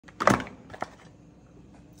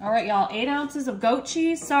All right, y'all, 8 ounces of goat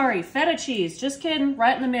cheese. Sorry, feta cheese. Just kidding,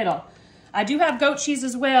 right in the middle. I do have goat cheese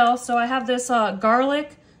as well, so I have this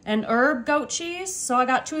garlic and herb goat cheese. So I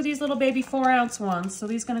got 2 of these little baby 4-ounce ones. So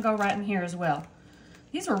these gonna go right in here as well.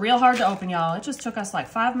 These were real hard to open, y'all. It just took us like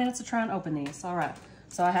 5 minutes to try and open these. All right,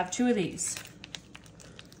 so I have 2 of these.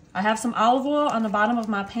 I have some olive oil on the bottom of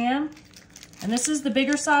my pan. And this is the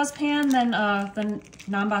bigger size pan than the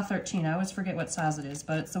 9x13. I always forget what size it is,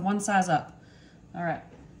 but it's the one size up. All right.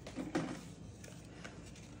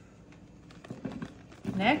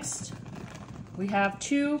 Next, we have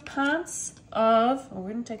 2 pints of, oh,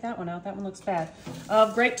 we're gonna take that one out. That one looks bad,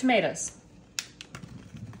 of grape tomatoes.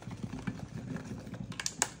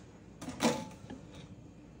 All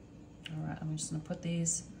right, I'm just gonna put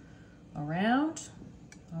these around.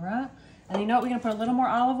 All right, and you know what? We're gonna put a little more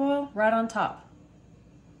olive oil right on top.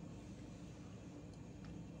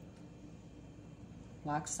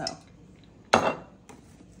 Like so.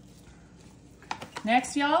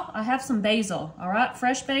 Next, y'all, I have some basil, all right?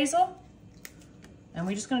 Fresh basil. And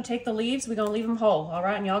we're just gonna take the leaves, we're gonna leave them whole, all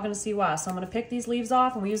right? And y'all gonna see why. So I'm gonna pick these leaves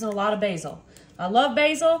off, and we're using a lot of basil. I love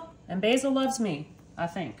basil, and basil loves me, I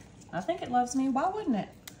think. I think it loves me, why wouldn't it?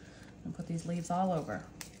 And put these leaves all over.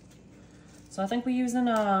 So I think we're using,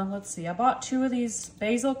 let's see, I bought 2 of these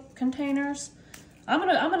basil containers. I'm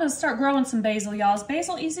gonna start growing some basil, y'all. Is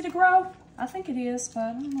basil easy to grow? I think it is, but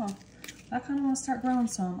I don't know. I kind of want to start growing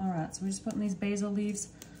some. All right, so we're just putting these basil leaves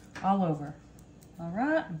all over. All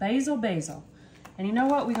right, basil. And you know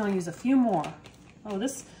what? We're gonna use a few more. Oh,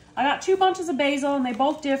 I got 2 bunches of basil and they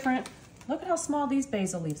both different. Look at how small these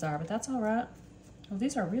basil leaves are, but that's all right. Oh,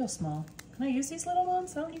 these are real small. Can I use these little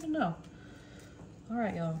ones? I don't even know. All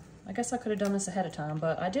right, y'all. I guess I could have done this ahead of time,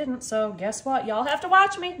 but I didn't, so guess what? Y'all have to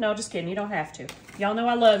watch me. No, just kidding, you don't have to. Y'all know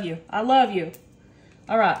I love you. I love you.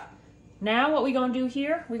 All right. Now what we're gonna do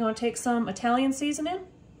here, we're gonna take some Italian seasoning.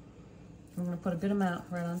 I'm gonna put a good amount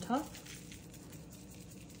right on top.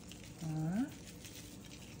 All right.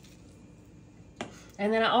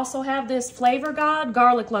 And then I also have this Flavor God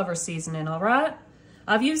Garlic Lover seasoning, all right?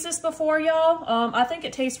 I've used this before, y'all. I think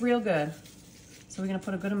it tastes real good. So we're gonna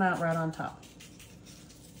put a good amount right on top.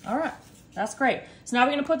 All right, that's great. So now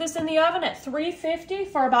we're gonna put this in the oven at 350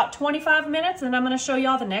 for about 25 minutes, and I'm gonna show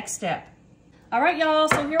y'all the next step. All right, y'all,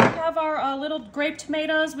 so here we have our little grape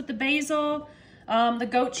tomatoes with the basil, the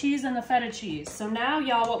goat cheese, and the feta cheese. So now,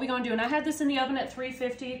 y'all, what we're gonna do, and I had this in the oven at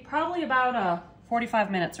 350, probably about 45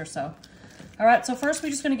 minutes or so. All right, so first we're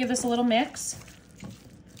just gonna give this a little mix.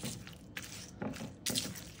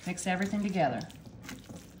 Mix everything together.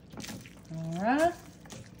 All right.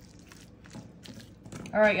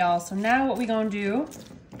 All right, y'all, so now what we're gonna do,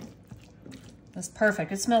 that's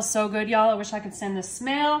perfect. It smells so good, y'all. I wish I could send this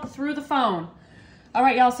smell through the phone. All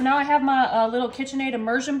right, y'all, so now I have my little KitchenAid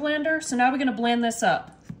immersion blender. So now we're gonna blend this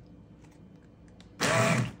up.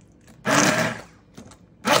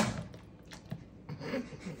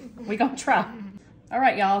 We gonna try. All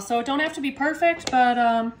right, y'all, so it don't have to be perfect,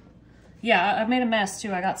 but yeah, I've made a mess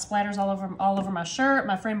too. I got splatters all over my shirt.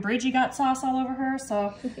 My friend Bridgie got sauce all over her,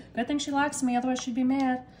 so good thing she likes me, otherwise she'd be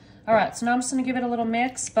mad. All right, so now I'm just gonna give it a little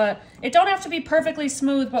mix, but it don't have to be perfectly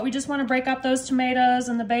smooth, but we just wanna break up those tomatoes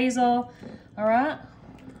and the basil. All right,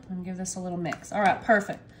 I'm gonna give this a little mix. All right,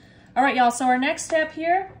 perfect. All right, y'all, so our next step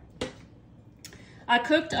here, I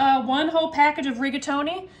cooked 1 whole package of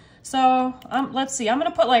rigatoni. So let's see, I'm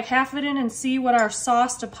gonna put like half of it in and see what our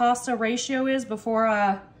sauce to pasta ratio is before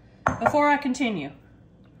I continue.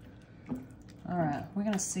 All right, we're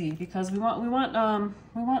gonna see, because we want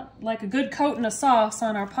like a good coating of sauce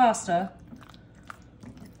on our pasta.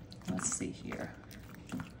 Let's see here.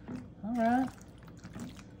 All right.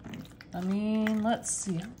 I mean, let's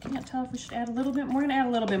see. I can't tell if we should add a little bit more. We're gonna add a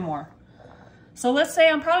little bit more. So let's say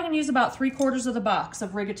I'm probably gonna use about 3/4 of the box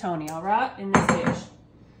of rigatoni, all right, in this dish.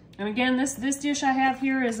 And again, this dish I have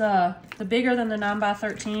here is the bigger than the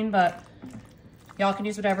 9x13, but y'all can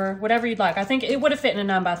use whatever you'd like. I think it would have fit in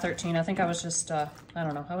a 9x13. I think I was just, I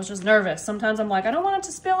don't know, I was just nervous. Sometimes I'm like, I don't want it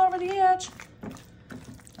to spill over the edge.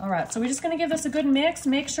 All right, so we're just gonna give this a good mix,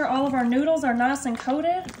 make sure all of our noodles are nice and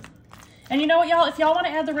coated. And you know what, y'all, if y'all wanna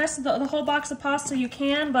add the rest of the whole box of pasta, you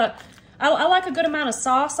can, but I like a good amount of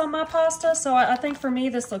sauce on my pasta, so I think for me,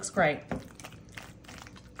 this looks great.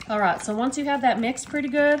 All right, so once you have that mixed pretty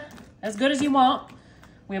good as you want,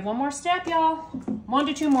 we have one more step, y'all. 1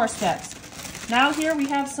 to 2 more steps. Now here we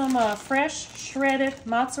have some fresh shredded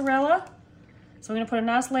mozzarella. So we're gonna put a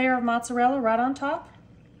nice layer of mozzarella right on top.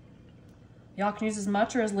 Y'all can use as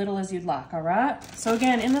much or as little as you'd like, all right? So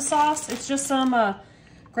again, in the sauce, it's just some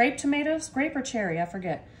grape tomatoes, grape or cherry, I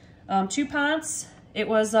forget. 2 pints It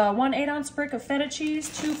was 1 8-ounce brick of feta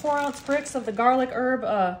cheese, 2 4-ounce bricks of the garlic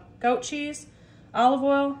herb goat cheese, olive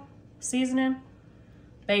oil, seasoning,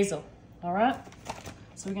 basil. All right.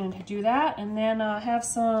 So we're gonna do that, and then have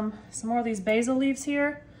some more of these basil leaves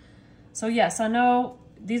here. So yes, I know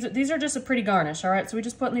these are just a pretty garnish. All right. So we're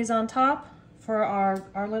just putting these on top for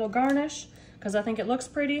our little garnish because I think it looks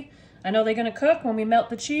pretty. I know they're gonna cook when we melt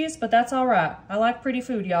the cheese, but that's all right. I like pretty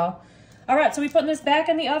food, y'all. All right, so we're putting this back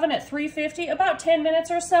in the oven at 350, about 10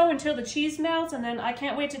 minutes or so until the cheese melts, and then I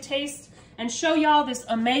can't wait to taste and show y'all this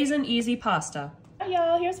amazing, easy pasta. Hi,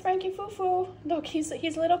 y'all, here's Frankie Foo-Foo. Look, he's a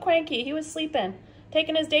little cranky. He was sleeping,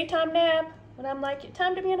 taking his daytime nap, and I'm like,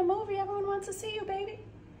 time to be in a movie. Everyone wants to see you, baby.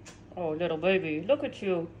 Oh, little baby, look at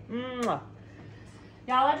you. Mwah.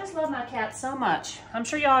 Y'all, I just love my cats so much. I'm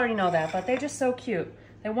sure y'all already know that, but they're just so cute.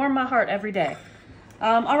 They warm my heart every day.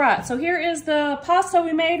 All right, so here is the pasta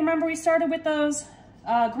we made. Remember we started with those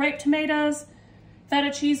grape tomatoes,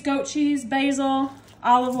 feta cheese, goat cheese, basil,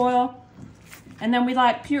 olive oil. And then we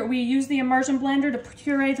use the immersion blender to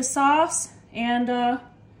puree the sauce. And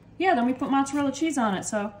yeah, then we put mozzarella cheese on it.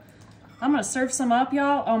 So I'm gonna serve some up,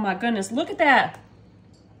 y'all. Oh my goodness, look at that.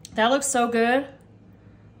 That looks so good.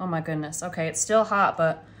 Oh my goodness. Okay, it's still hot,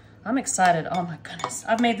 but I'm excited. Oh my goodness.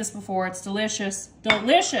 I've made this before. It's delicious.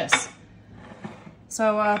 Delicious.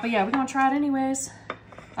 So, but yeah, we're gonna try it anyways.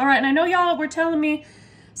 All right, and I know y'all were telling me,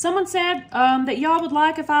 someone said that y'all would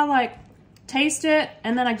like if I taste it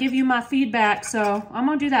and then I give you my feedback. So I'm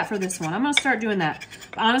gonna do that for this one. I'm gonna start doing that.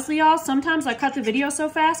 But honestly, y'all, sometimes I cut the video so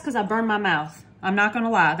fast because I burn my mouth. I'm not gonna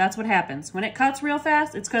lie, that's what happens. When it cuts real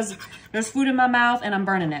fast, it's because there's food in my mouth and I'm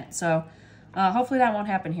burning it. So hopefully that won't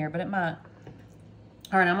happen here, but it might.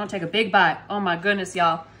 All right, I'm gonna take a big bite. Oh my goodness,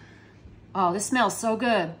 y'all. Oh, this smells so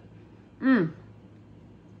good. Mmm.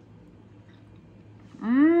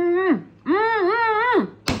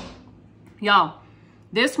 Y'all,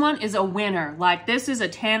 this one is a winner. Like, this is a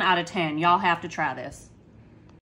 10 out of 10. Y'all have to try this.